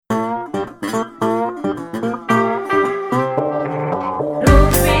Подкаст.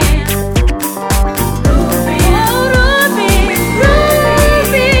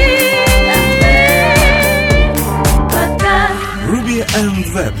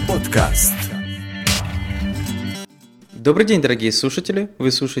 Добрый день, дорогие слушатели!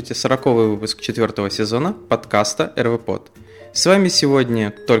 Вы слушаете 40-й выпуск 4-го сезона подкаста РВПод. С вами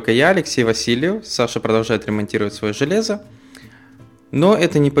сегодня только я, Алексей Васильев. Саша продолжает ремонтировать свое железо. Но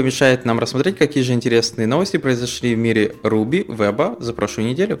это не помешает нам рассмотреть, какие же интересные новости произошли в мире Ruby, веба за прошлую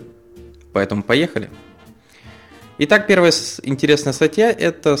неделю. Поэтому поехали! Итак, первая интересная статья –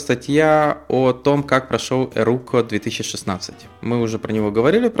 это статья о том, как прошел Heroku 2016. Мы уже про него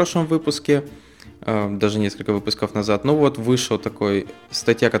говорили в прошлом выпуске, даже несколько выпусков назад. Но вот вышла такая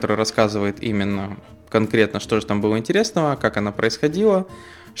статья, которая рассказывает именно конкретно, что же там было интересного, как она происходила,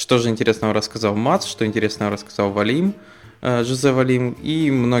 что же интересного рассказал Мац, что интересного рассказал Валим, Жозе Валим и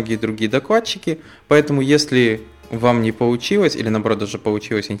многие другие докладчики. Поэтому, если вам не получилось, или наоборот даже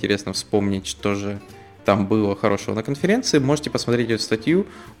получилось интересно вспомнить, что же там было хорошего на конференции, можете посмотреть эту статью,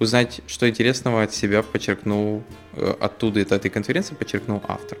 узнать, что интересного от себя подчеркнул, оттуда этой конференции подчеркнул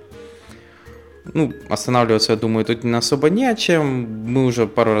автор. Останавливаться, я думаю, тут особо не о чем. Мы уже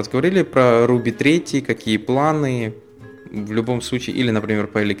пару раз говорили про Ruby 3, какие планы. В любом случае, или, например,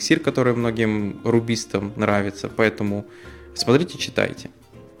 по Elixir, который многим рубистам нравится. Поэтому смотрите, читайте.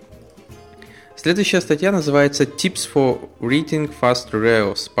 Следующая статья называется Tips for Writing Fast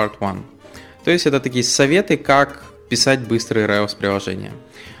Rails Part 1. То есть это такие советы, как писать быстрые Rails-приложения.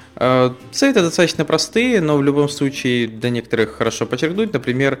 Советы достаточно простые, но в любом случае для некоторых хорошо подчеркнуть.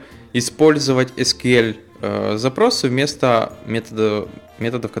 Например, использовать SQL-запросы вместо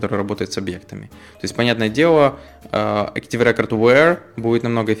методов, которые работают с объектами. То есть, понятное дело, Active Record Where будет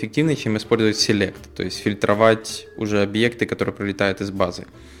намного эффективнее, чем использовать Select, то есть фильтровать уже объекты, которые прилетают из базы.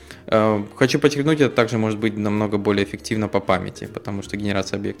 Хочу подчеркнуть, это также может быть намного более эффективно по памяти, потому что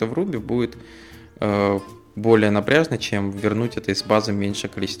генерация объектов в Ruby будет более напряжной, чем вернуть это из базы меньшее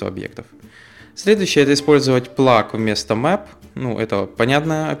количество объектов. Следующее – это использовать plug вместо map. Это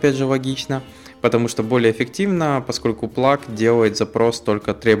понятно, опять же, логично, потому что более эффективно, поскольку plug делает запрос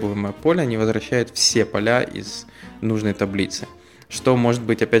только требуемое поле, не возвращает все поля из нужной таблицы. Что может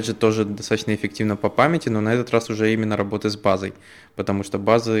быть, опять же, тоже достаточно эффективно по памяти, но на этот раз уже именно работы с базой, потому что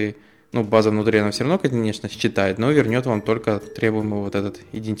база внутри она все равно, конечно, считает, но вернет вам только требуемые вот этот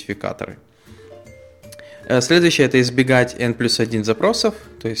идентификаторы. Следующее – это избегать N+1 запросов,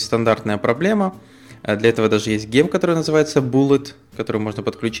 то есть стандартная проблема. Для этого даже есть гем, который называется Bullet, который можно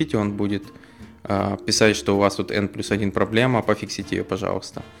подключить, и он будет писать, что у вас тут N+1 проблема, пофиксите ее,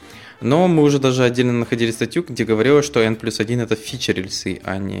 пожалуйста. Но мы уже даже отдельно находили статью, где говорилось, что N+1 это фича рельсы,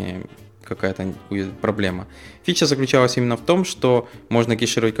 а не какая-то проблема. Фича заключалась именно в том, что можно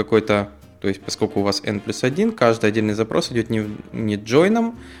кешировать какой-то, то есть поскольку у вас N+1, каждый отдельный запрос идет не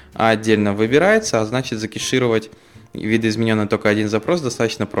джойном, а отдельно выбирается, а значит закешировать видоизмененный только один запрос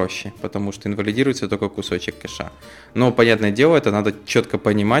достаточно проще, потому что инвалидируется только кусочек кэша. Но, понятное дело, это надо четко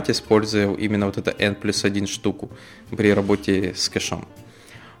понимать, используя именно вот это N+1 штуку при работе с кэшом.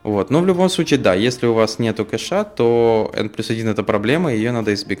 Но в любом случае, да, если у вас нету кэша, то N+1 это проблема, и ее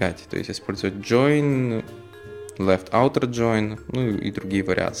надо избегать. То есть использовать join, left outer join, и другие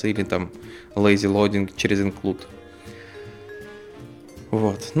вариации, или там lazy loading через include.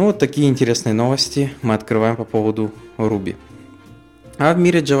 Вот такие интересные новости мы открываем по поводу Ruby. А в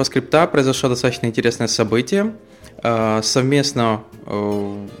мире JavaScript произошло достаточно интересное событие. Совместно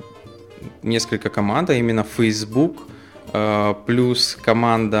несколько команд, а именно Facebook, плюс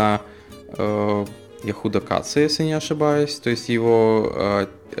команда Яхуда Каца, если не ошибаюсь, то есть его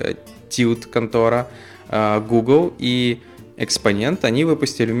Tilt контора, Google и Exponent, они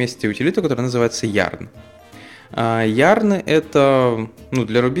выпустили вместе утилиту, которая называется Yarn. Yarn это,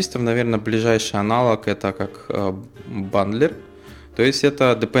 для рубистов, наверное, ближайший аналог, это как бандлер, то есть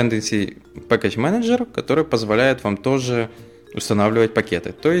это Dependency Package Manager, который позволяет вам тоже устанавливать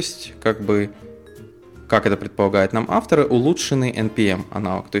пакеты, то есть как это предполагает нам авторы, улучшенный NPM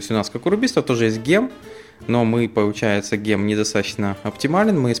аналог. То есть у нас, как у рубистов, тоже есть гем, но получается, гем недостаточно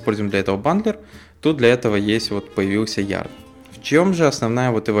оптимален, мы используем для этого бандлер, тут для этого появился Yarn. В чем же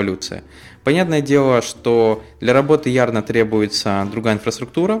основная эволюция? Понятное дело, что для работы Yarn требуется другая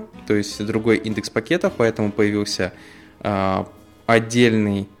инфраструктура, то есть другой индекс пакетов, поэтому появился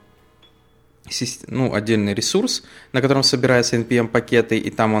отдельный ресурс, на котором собираются NPM-пакеты,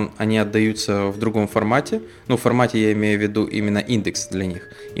 и там они отдаются в другом формате. В формате я имею в виду именно индекс для них,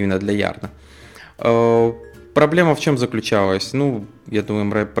 именно для Yarn. Проблема в чем заключалась? Ну, я думаю,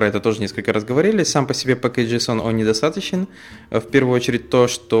 мы про это тоже несколько раз говорили. Сам по себе package.json, он недостаточен. В первую очередь то,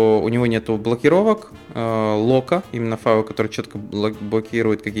 что у него нет блокировок, лока, именно файла, который четко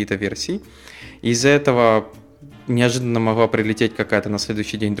блокирует какие-то версии. Из-за этого неожиданно могла прилететь какая-то на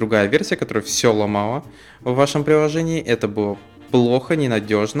следующий день другая версия, которая все ломала в вашем приложении. Это было плохо,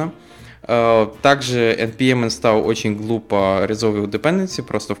 ненадежно. Также npm install очень глупо resolve dependency,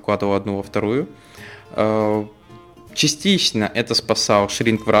 просто вкладывал одну во вторую. Частично это спасал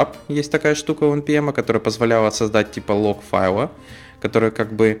shrink wrap, есть такая штука у npm, которая позволяла создать типа лог файла, который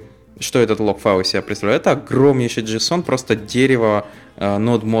как бы... Что этот лог файл из себя представляет? Это огромнейший JSON, просто дерево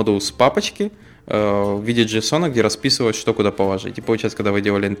node modules папочки в виде JSON, где расписывалось, что куда положить. И получается, когда вы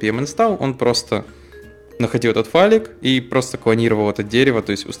делали npm install, он просто находил этот файлик и просто клонировал это дерево,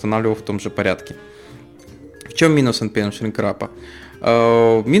 то есть устанавливал в том же порядке. В чем минус npm shrink wrap?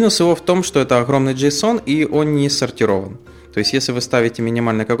 Минус его в том, что это огромный JSON и он не сортирован. То есть, если вы ставите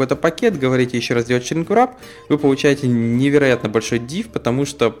минимальный какой-то пакет, говорите еще раз делать shrink wrap, вы получаете невероятно большой div, потому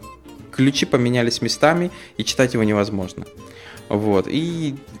что ключи поменялись местами и читать его невозможно. Вот.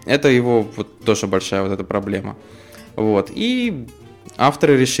 И это его вот тоже большая вот эта проблема. Вот. И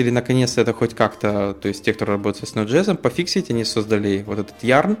авторы решили наконец-то это хоть как-то, то есть те, кто работает с Node.js, пофиксить. Они создали вот этот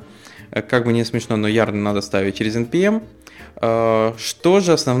yarn. Как бы не смешно, но yarn надо ставить через npm. Что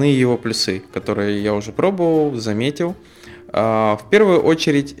же основные его плюсы, которые я уже пробовал, заметил? В первую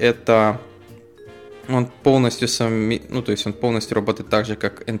очередь это он полностью то есть он полностью работает так же,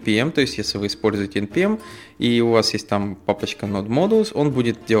 как npm, то есть если вы используете npm и у вас есть там папочка node modules, он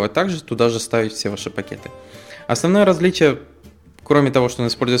будет делать так же, туда же ставить все ваши пакеты. Основное различие, кроме того, что он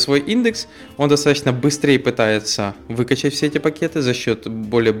использует свой индекс, он достаточно быстрее пытается выкачать все эти пакеты за счет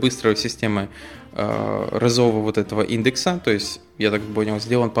более быстрой системы resolve вот этого индекса, то есть, я так понял,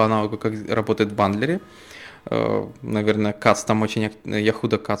 сделан по аналогу, как работает в бандлере. Наверное, Cats там очень...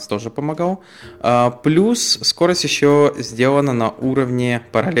 Yahuda Cats тоже помогал. Плюс скорость еще сделана на уровне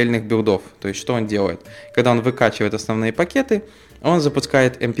параллельных билдов. То есть, что он делает? Когда он выкачивает основные пакеты, он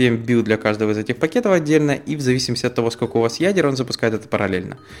запускает npm build для каждого из этих пакетов отдельно, и в зависимости от того, сколько у вас ядер, он запускает это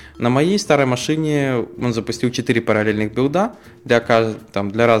параллельно. На моей старой машине он запустил 4 параллельных билда для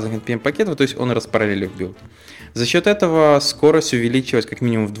разных npm пакетов, то есть он распараллелил билд. За счет этого скорость увеличилась как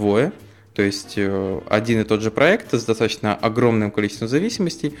минимум вдвое. То есть один и тот же проект с достаточно огромным количеством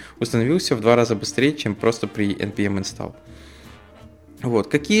зависимостей установился в 2 раза быстрее, чем просто при npm install. Вот.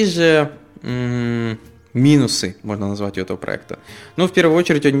 Какие же минусы, можно назвать, у этого проекта? Ну, в первую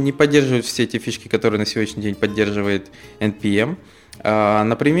очередь, он не поддерживает все эти фишки, которые на сегодняшний день поддерживает npm.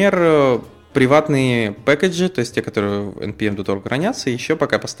 Например, приватные пэкэджи, то есть те, которые в npm.org хранятся, еще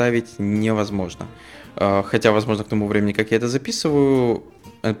пока поставить невозможно. Хотя, возможно, к тому времени, как я это записываю,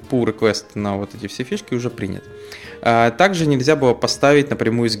 pull request на вот эти все фишки уже принят. Также нельзя было поставить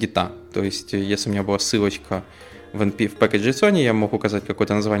напрямую из гита. То есть, если у меня была ссылочка в package.json, я мог указать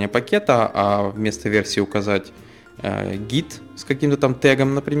какое-то название пакета, а вместо версии указать git с каким-то там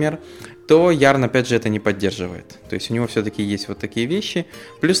тегом, например, то Yarn, опять же, это не поддерживает. То есть у него все-таки есть вот такие вещи.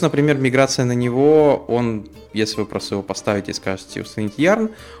 Плюс, например, миграция на него, он, если вы просто его поставите и скажете установить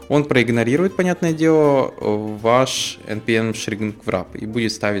Yarn, он проигнорирует, понятное дело, ваш npm shrink wrap и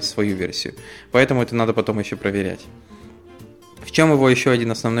будет ставить свою версию. Поэтому это надо потом еще проверять. В чем его еще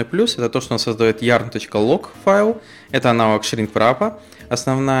один основной плюс? Это то, что он создает yarn.log файл. Это аналог shrink wrap.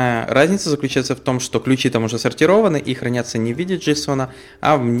 Основная разница заключается в том, что ключи там уже сортированы и хранятся не в виде JSON,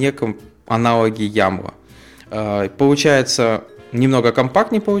 а в неком аналоге YAML. Получается, немного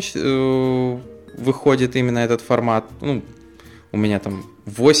компактнее выходит именно этот формат. Ну, у меня там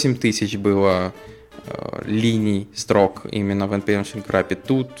 8000 было линий, строк именно в npm shrink wrap.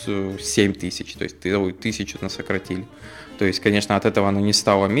 Тут 7000, то есть 1000 нас сократили. То есть, конечно, от этого оно не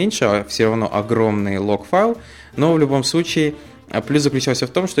стало меньше, а все равно огромный лог-файл. Но в любом случае, плюс заключался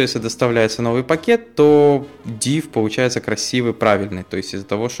в том, что если доставляется новый пакет, то div получается красивый, правильный. То есть из-за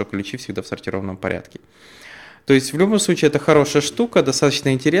того, что ключи всегда в сортированном порядке. То есть в любом случае это хорошая штука,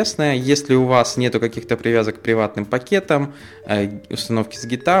 достаточно интересная. Если у вас нету каких-то привязок к приватным пакетам, установки с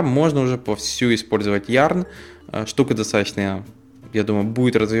гита, можно уже повсю использовать Yarn. Штука достаточно, я думаю,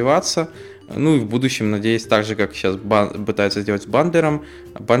 будет развиваться. Ну и в будущем, надеюсь, так же, как сейчас пытаются сделать с бандлером,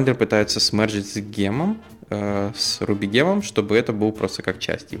 бандлер пытается смержить с гемом, с RubyGem, чтобы это был просто как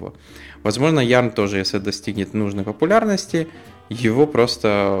часть его. Возможно, Yarn тоже, если достигнет нужной популярности, его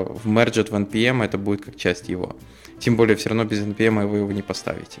просто вмерджат в NPM, это будет как часть его. Тем более, все равно без NPM вы его не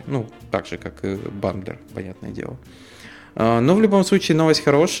поставите. Ну, так же, как и бандлер, понятное дело. Но в любом случае, новость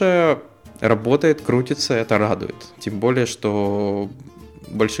хорошая, работает, крутится, это радует. Тем более, что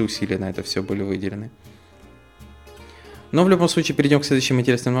большие усилия на это все были выделены. Но в любом случае перейдем к следующим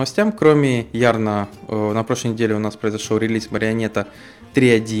интересным новостям. Кроме Yarn, на прошлой неделе у нас произошел релиз Marionette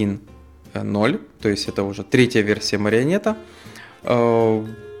 3.1.0, то есть это уже третья версия Marionette.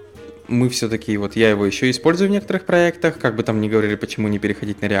 Мы все-таки, вот я его еще использую в некоторых проектах, как бы там ни говорили, почему не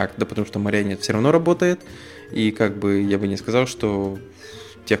переходить на React, да потому что Marionette все равно работает, и как бы я бы не сказал, что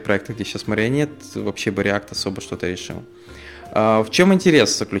в тех проектах, где сейчас Marionette, вообще бы React особо что-то решил. В чем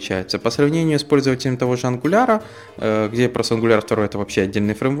интерес заключается? По сравнению с пользователем того же Angular, где просто Angular 2 это вообще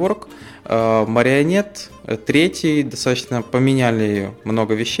отдельный фреймворк, Marionette 3 достаточно поменяли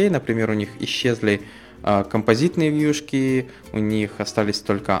много вещей, например, у них исчезли композитные вьюшки, у них остались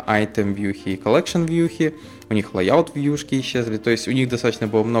только item вьюхи и collection вьюхи, у них layout вьюшки исчезли, то есть у них достаточно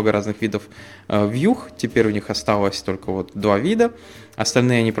было много разных видов вьюх, теперь у них осталось только вот 2 вида,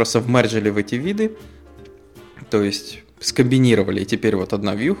 остальные они просто вмержили в эти виды, то есть скомбинировали, и теперь вот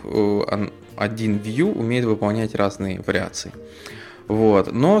один view умеет выполнять разные вариации.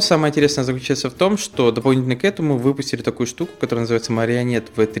 Вот. Но самое интересное заключается в том, что дополнительно к этому выпустили такую штуку, которая называется Marionette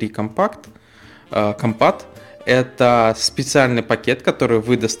V3 Compat. Это специальный пакет, который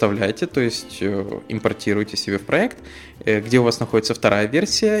вы доставляете, то есть импортируете себе в проект, где у вас находится вторая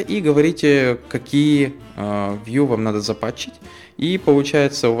версия, и говорите, какие view вам надо запатчить. И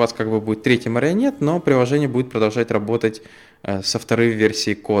получается, у вас как бы будет третий Marionette, но приложение будет продолжать работать со второй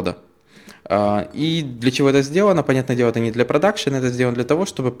версией кода. И для чего это сделано? Понятное дело, это не для продакшена, это сделано для того,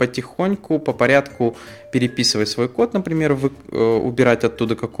 чтобы потихоньку, по порядку переписывать свой код, например, убирать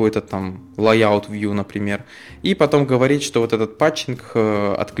оттуда какой-то там layout view, например, и потом говорить, что вот этот патчинг,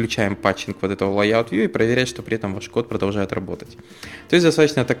 отключаем патчинг вот этого layout view и проверять, что при этом ваш код продолжает работать. То есть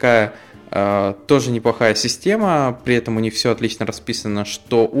достаточно такая тоже неплохая система, при этом у них все отлично расписано,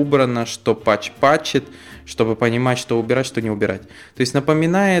 что убрано, что патч патчит, чтобы понимать, что убирать, что не убирать. То есть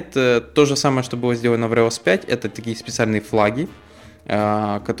напоминает то же самое, что было сделано в Rails 5, это такие специальные флаги,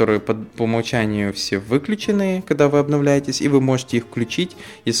 которые по умолчанию все выключены, когда вы обновляетесь, и вы можете их включить,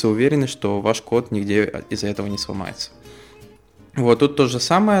 если уверены, что ваш код нигде из-за этого не сломается. Вот тут то же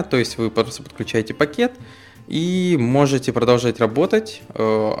самое, то есть вы просто подключаете пакет, и можете продолжать работать,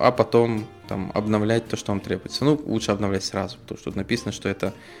 а потом там, обновлять то, что вам требуется. Ну, лучше обновлять сразу, потому что тут написано, что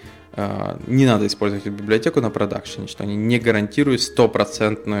это не надо использовать эту библиотеку на продакшене, что они не гарантируют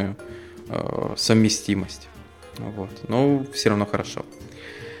 100% совместимость. Вот. Но все равно хорошо.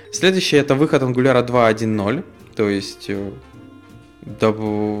 Следующее это выход Angular 2.1.0, то есть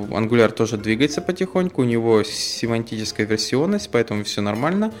Angular тоже двигается потихоньку, у него семантическая версионность, поэтому все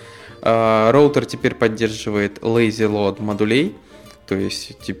нормально. Роутер теперь поддерживает lazy load модулей, то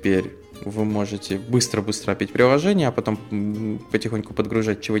есть теперь вы можете быстро-быстро опять приложение, а потом потихоньку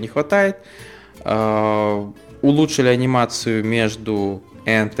подгружать, чего не хватает. Улучшили анимацию между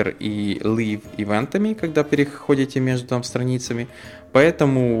Enter и Leave ивентами, когда переходите между там страницами.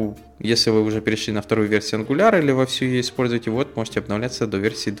 Поэтому, если вы уже перешли на вторую версию Angular или вовсю ее используете, вот можете обновляться до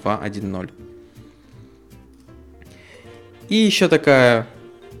версии 2.1.0. И еще такая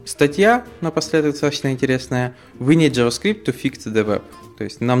статья, напоследок, достаточно интересная. We need JavaScript to fix the web. То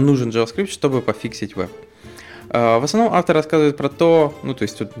есть нам нужен JavaScript, чтобы пофиксить веб. В основном автор рассказывает про то, ну то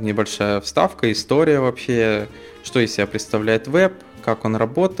есть тут небольшая вставка, история вообще, что из себя представляет веб, как он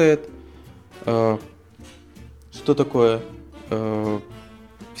работает, что такое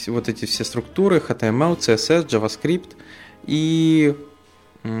вот эти все структуры, HTML, CSS, JavaScript, и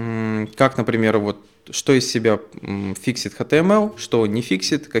как, например, вот что из себя фиксит HTML, что не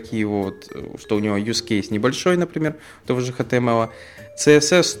фиксит, какие его вот, что у него use case небольшой, например, того же HTML.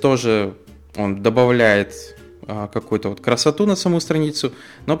 CSS тоже он добавляет какую-то вот красоту на саму страницу,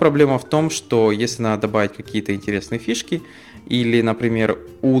 но проблема в том, что если надо добавить какие-то интересные фишки или, например,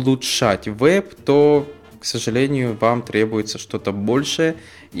 улучшать веб, то, к сожалению, вам требуется что-то большее,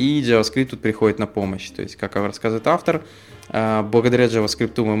 и JavaScript тут приходит на помощь. То есть, как рассказывает автор, благодаря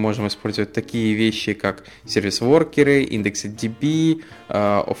JavaScript мы можем использовать такие вещи, как сервис-воркеры, IndexedDB,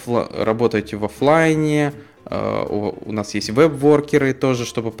 работать в офлайне, у нас есть веб-воркеры тоже,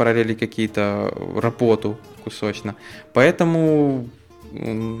 чтобы параллелить какие-то работу кусочно. Поэтому,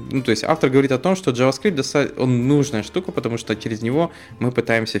 ну, то есть автор говорит о том, что JavaScript он нужная штука, потому что через него мы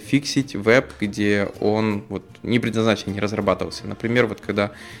пытаемся фиксить веб, где он вот не предназначен, не разрабатывался. Например, вот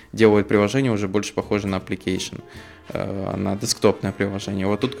когда делают приложение уже больше похоже на application, на десктопное приложение.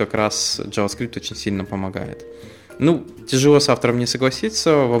 Вот тут как раз JavaScript очень сильно помогает. Ну, тяжело с автором не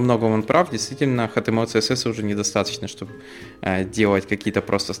согласиться, во многом он прав, действительно, HTML, CSS уже недостаточно, чтобы делать какие-то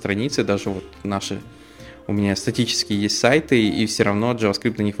просто страницы, даже вот наши у меня статические есть сайты, и все равно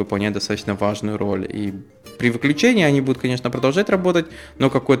JavaScript на них выполняет достаточно важную роль. И при выключении они будут, конечно, продолжать работать, но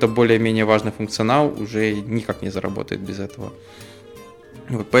какой-то более-менее важный функционал уже никак не заработает без этого.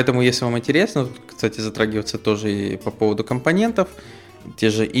 Вот, поэтому, если вам интересно, кстати, затрагиваться тоже и по поводу компонентов, те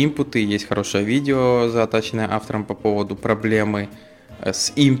же инпуты, есть хорошее видео, заточенное автором по поводу проблемы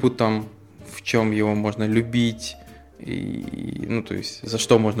с инпутом, в чем его можно любить, то есть за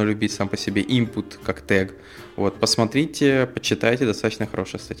что можно любить сам по себе input как тег. Вот, посмотрите, почитайте, достаточно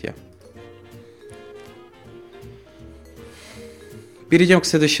хорошая статья. Перейдем к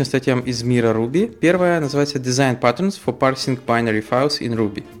следующим статьям из мира Ruby. Первая называется Design Patterns for Parsing Binary Files in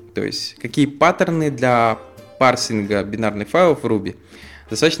Ruby. То есть, какие паттерны для парсинга бинарных файлов в Ruby.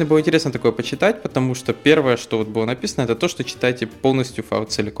 Достаточно было интересно такое почитать, потому что первое, что вот было написано, это то, что читайте полностью файл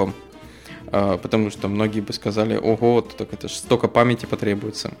целиком. Потому что многие бы сказали, ого, так это же столько памяти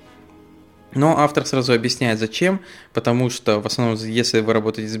потребуется. Но автор сразу объясняет, зачем, потому что в основном, если вы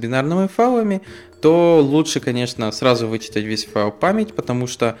работаете с бинарными файлами, то лучше, конечно, сразу вычитать весь файл в память, потому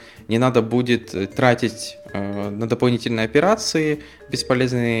что не надо будет тратить на дополнительные операции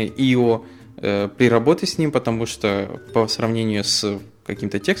бесполезные IO при работе с ним, потому что по сравнению с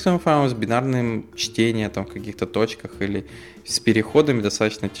каким-то текстовым файлом, с бинарным чтением там, в каких-то точках или с переходами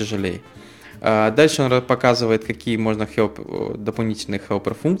достаточно тяжелее. Дальше он показывает, какие можно дополнительные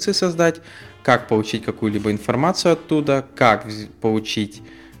helper функции создать, как получить какую-либо информацию оттуда, как получить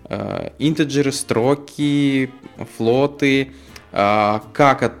интеджеры, строки, флоты,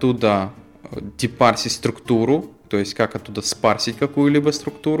 как оттуда депарсить структуру, то есть как оттуда спарсить какую-либо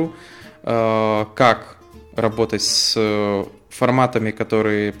структуру, как работать с форматами,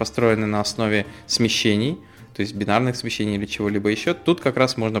 которые построены на основе смещений, то есть бинарных смещений или чего-либо еще, тут как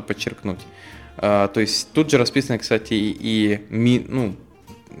раз можно подчеркнуть. То есть тут же расписаны, кстати, и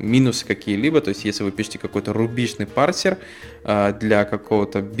минусы какие-либо, то есть если вы пишете какой-то рубишный парсер для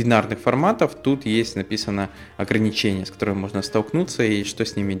какого-то бинарных форматов, тут есть написано ограничения, с которыми можно столкнуться и что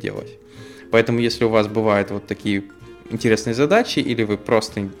с ними делать. Поэтому если у вас бывают вот такие интересные задачи, или вы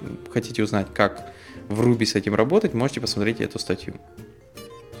просто хотите узнать, как в Ruby с этим работать, можете посмотреть эту статью.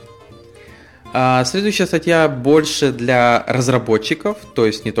 Следующая статья больше для разработчиков, то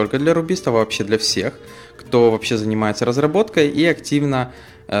есть не только для рубистов, а вообще для всех, кто вообще занимается разработкой и активно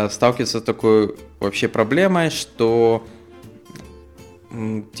сталкивается с такой вообще проблемой, что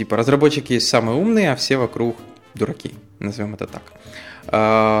типа разработчики самые умные, а все вокруг дураки, назовем это так.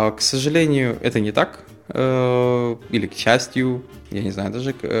 К сожалению, это не так, или к счастью, я не знаю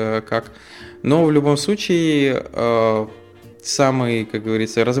даже как, но в любом случае самые, как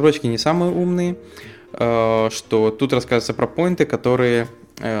говорится, разработчики не самые умные, что тут рассказывается про поинты, которые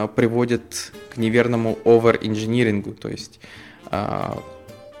приводят к неверному over-инжинирингу, то есть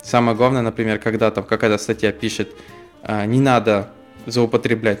самое главное, например, когда там какая-то статья пишет, не надо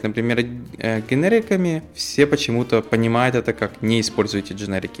злоупотреблять, например, генериками, все почему-то понимают это как не используйте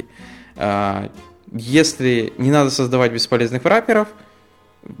дженерики. Если не надо создавать бесполезных врапперов,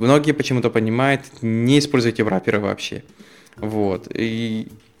 многие почему-то понимают, не используйте врапперы вообще. Вот. И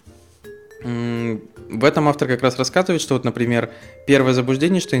в этом автор как раз рассказывает, что вот, например, первое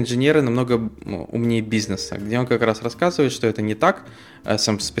заблуждение, что инженеры намного умнее бизнеса, где он как раз рассказывает, что это не так.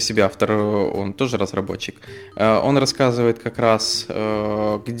 Сам по себе автор, он тоже разработчик. Он рассказывает как раз,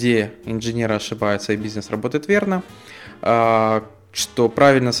 где инженеры ошибаются и бизнес работает верно, что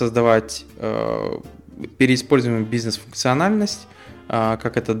правильно создавать переиспользуемую бизнес-функциональность,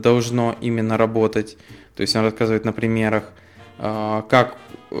 как это должно именно работать. То есть он рассказывает на примерах, как,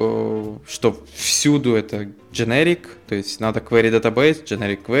 что всюду это generic, то есть надо query database,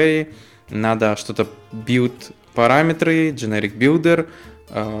 generic query, надо что-то build параметры, generic builder,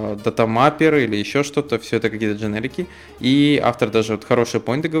 data mapper или еще что-то, все это какие-то дженерики. И автор даже вот хорошие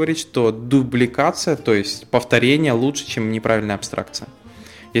поинты говорит, что дубликация, то есть повторение лучше, чем неправильная абстракция.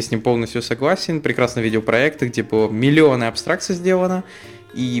 Я с ним полностью согласен. Прекрасно видел проекты, где было миллионы абстракций сделано,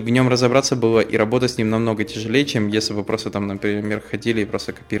 и в нем разобраться было и работать с ним намного тяжелее, чем если бы просто там, например, ходили и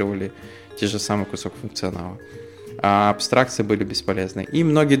просто копировали те же самые кусок функционала. А абстракции были бесполезны. И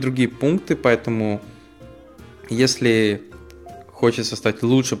многие другие пункты, поэтому если хочется стать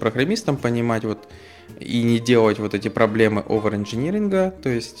лучше программистом, понимать вот и не делать вот эти проблемы over-инжиниринга, то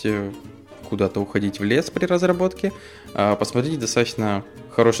есть куда-то уходить в лес при разработке, посмотрите, достаточно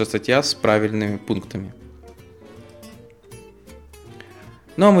хорошая статья с правильными пунктами.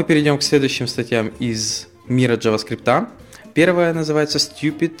 Ну а мы перейдем к следующим статьям из мира JavaScript. Первая называется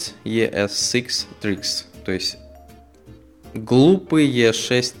Stupid ES6 Tricks, то есть глупые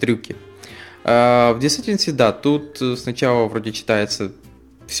ES6 трюки. В действительности, да, тут сначала вроде читается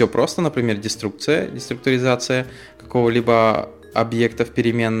все просто, например, деструктуризация какого-либо объекта в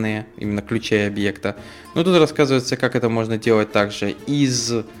переменные, именно ключей объекта. Но тут рассказывается, как это можно делать также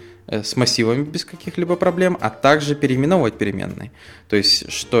с массивами без каких-либо проблем, а также переименовывать переменные. То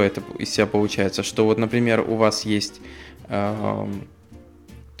есть, что это из себя получается? Что вот, например, у вас есть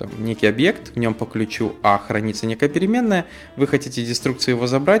некий объект, в нем по ключу А хранится некая переменная, вы хотите деструкцию его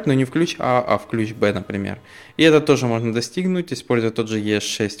забрать, но не в ключ А, а в ключ Б, например. И это тоже можно достигнуть, используя тот же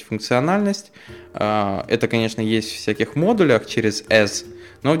ES6 функциональность. Это, конечно, есть в всяких модулях через as,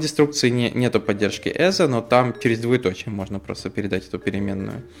 но в деструкции нету поддержки as, но там через двоеточие можно просто передать эту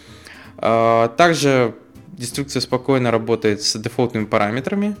переменную. Также деструкция спокойно работает с дефолтными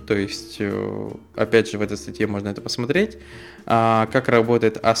параметрами, то есть, опять же, в этой статье можно это посмотреть, как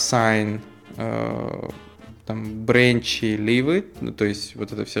работает assign, branch, leave, то есть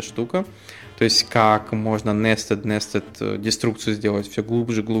вот эта вся штука, то есть как можно nested деструкцию сделать все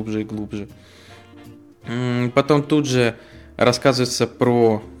глубже, глубже и глубже. Потом тут же рассказывается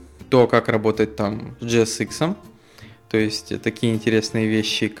про то, как работает там с JSX, то есть такие интересные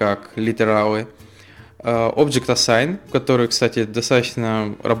вещи, как литералы, Object Assign, который, кстати,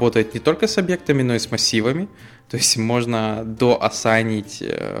 достаточно работает не только с объектами, но и с массивами. То есть можно доассайнить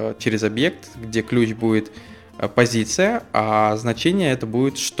через объект, где ключ будет позиция, а значение это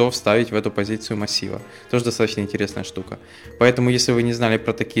будет, что вставить в эту позицию массива. Тоже достаточно интересная штука. Поэтому, если вы не знали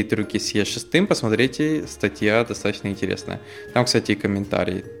про такие трюки с E6, посмотрите, статья достаточно интересная. Там, кстати, и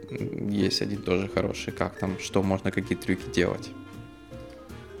комментарий есть один тоже хороший, как там, что можно, какие трюки делать.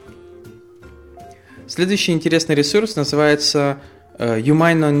 Следующий интересный ресурс называется You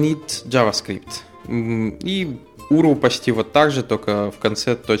Might Not Need JavaScript. И URL почти вот так же, только в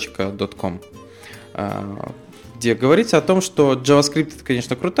конце .com, где говорится о том, что JavaScript это,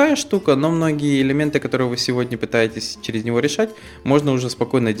 конечно, крутая штука, но многие элементы, которые вы сегодня пытаетесь через него решать, можно уже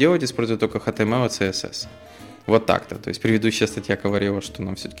спокойно делать, используя только HTML и CSS. Вот так-то. То есть предыдущая статья говорила, что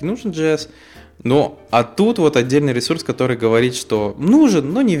нам все-таки нужен JS, а тут вот отдельный ресурс, который говорит, что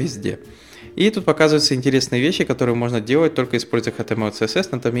нужен, но не везде. И тут показываются интересные вещи, которые можно делать только используя HTML и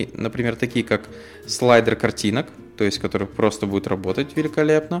CSS, например, такие как слайдер картинок, то есть который просто будет работать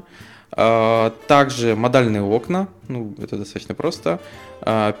великолепно. Также модальные окна, это достаточно просто.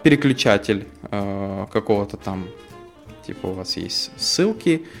 Переключатель какого-то там, типа у вас есть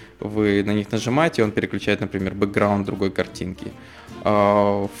ссылки, вы на них нажимаете, он переключает, например, бэкграунд другой картинки.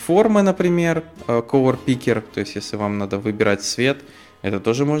 Формы, например, color picker, то есть если вам надо выбирать цвет, это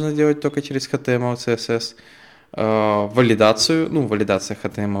тоже можно делать только через HTML, CSS. Валидацию, валидация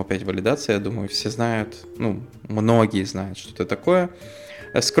HTML, опять валидация, я думаю, все знают, многие знают, что это такое.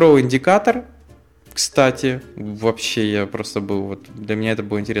 Scroll-индикатор, кстати, вообще я просто был, для меня это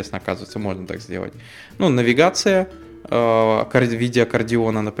было интересно, оказывается, можно так сделать. Навигация в виде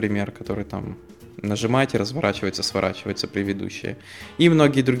аккордеона, например, который там нажимаете, разворачивается, сворачивается предыдущее. И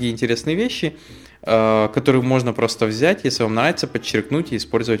многие другие интересные вещи, которые можно просто взять, если вам нравится, подчеркнуть и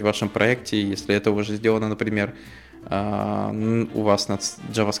использовать в вашем проекте, если это уже сделано, например, у вас на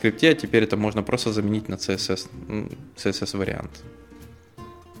JavaScript, а теперь это можно просто заменить на CSS вариант.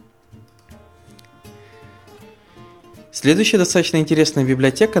 Следующая достаточно интересная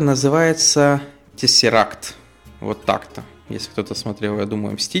библиотека называется Tesseract. Вот так-то. Если кто-то смотрел, я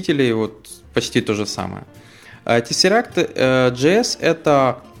думаю, Мстители, почти то же самое. Tesseract JS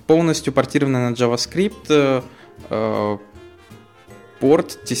это полностью портированный на JavaScript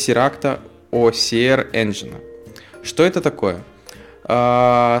порт Tesseract OCR Engine. Что это такое?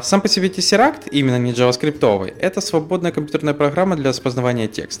 Сам по себе Tesseract, именно не JavaScript, это свободная компьютерная программа для распознавания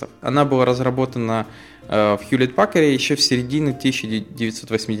текстов. Она была разработана в Hewlett-Packard еще в середине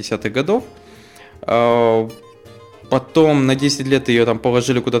 1980-х годов. Потом на 10 лет ее там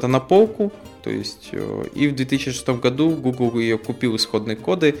положили куда-то на полку, то есть, и в 2006 году Google ее купил исходные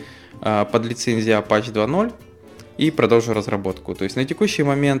коды под лицензией Apache 2.0 и продолжил разработку. То есть на текущий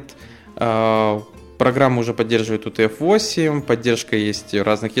момент программа уже поддерживает UTF-8, поддержка есть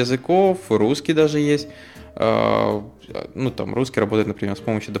разных языков, русский даже есть. Русский работает, например, с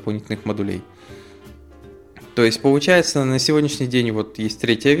помощью дополнительных модулей. То есть получается на сегодняшний день есть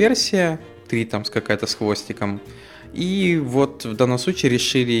третья версия, 3 там какая-то с хвостиком. И в данном случае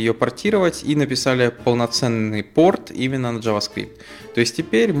решили ее портировать и написали полноценный порт именно на JavaScript. То есть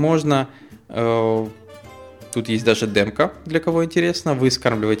теперь можно, тут есть даже демка, для кого интересно, вы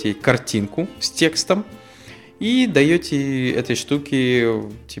скармливаете картинку с текстом и даете этой штуке,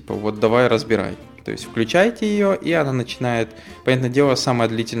 давай разбирай. То есть включаете ее, и она начинает, понятное дело, самая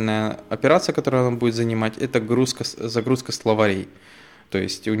длительная операция, которую она будет занимать, это загрузка словарей. То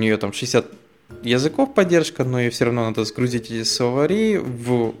есть у нее там 60 языков поддержка, но и все равно надо сгрузить эти словари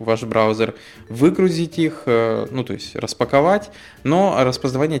в ваш браузер, выгрузить их, ну, то есть распаковать, но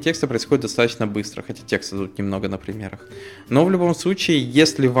распознавание текста происходит достаточно быстро, хотя текста тут немного на примерах. Но в любом случае,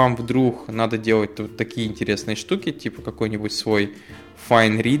 если вам вдруг надо делать вот такие интересные штуки, типа какой-нибудь свой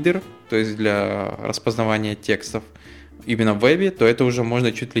fine reader, то есть для распознавания текстов именно в вебе, то это уже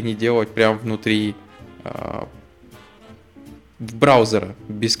можно чуть ли не делать прямо внутри браузера,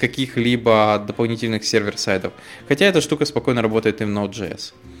 без каких-либо дополнительных сервер-сайдов. Хотя эта штука спокойно работает и в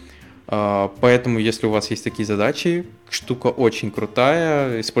Node.js. Поэтому, если у вас есть такие задачи, штука очень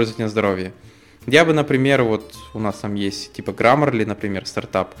крутая, используйте на здоровье. Я бы, например, вот у нас там есть типа Grammarly, например,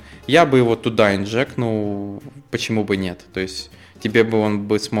 стартап, я бы его туда инжекнул, почему бы нет? То есть тебе бы он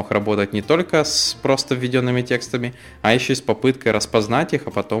бы смог работать не только с просто введенными текстами, а еще и с попыткой распознать их,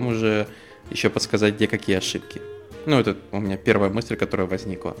 а потом уже еще подсказать, где какие ошибки. Ну, это у меня первая мысль, которая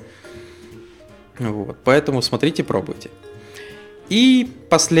возникла. Вот. Поэтому смотрите, пробуйте. И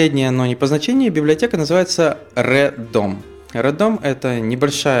последняя, но не по значению, библиотека называется Redom. Redom — это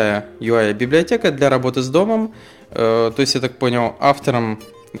небольшая UI-библиотека для работы с домом. То есть, я так понял, автором,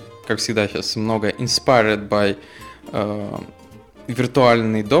 как всегда сейчас много, inspired by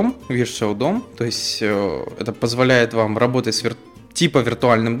виртуальный дом, virtual дом. То есть, это позволяет вам работать с типа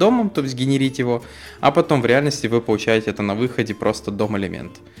виртуальным домом, то есть генерить его, а потом в реальности вы получаете это на выходе просто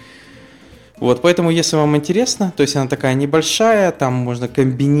дом-элемент. Вот, поэтому, если вам интересно, то есть она такая небольшая, там можно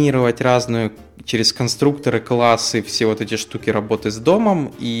комбинировать разную через конструкторы, классы, все вот эти штуки работы с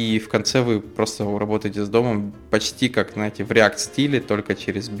домом, и в конце вы просто работаете с домом почти как, знаете, в React стиле, только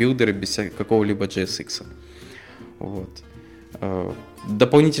через билдеры, без какого-либо JSX. Вот.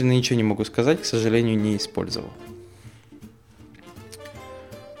 Дополнительно ничего не могу сказать, к сожалению, не использовал.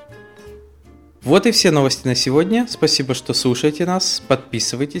 Вот и все новости на сегодня. Спасибо, что слушаете нас.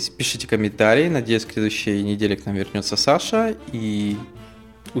 Подписывайтесь, пишите комментарии. Надеюсь, к следующей неделе к нам вернется Саша. И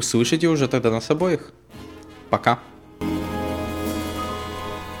услышите уже тогда нас обоих. Пока.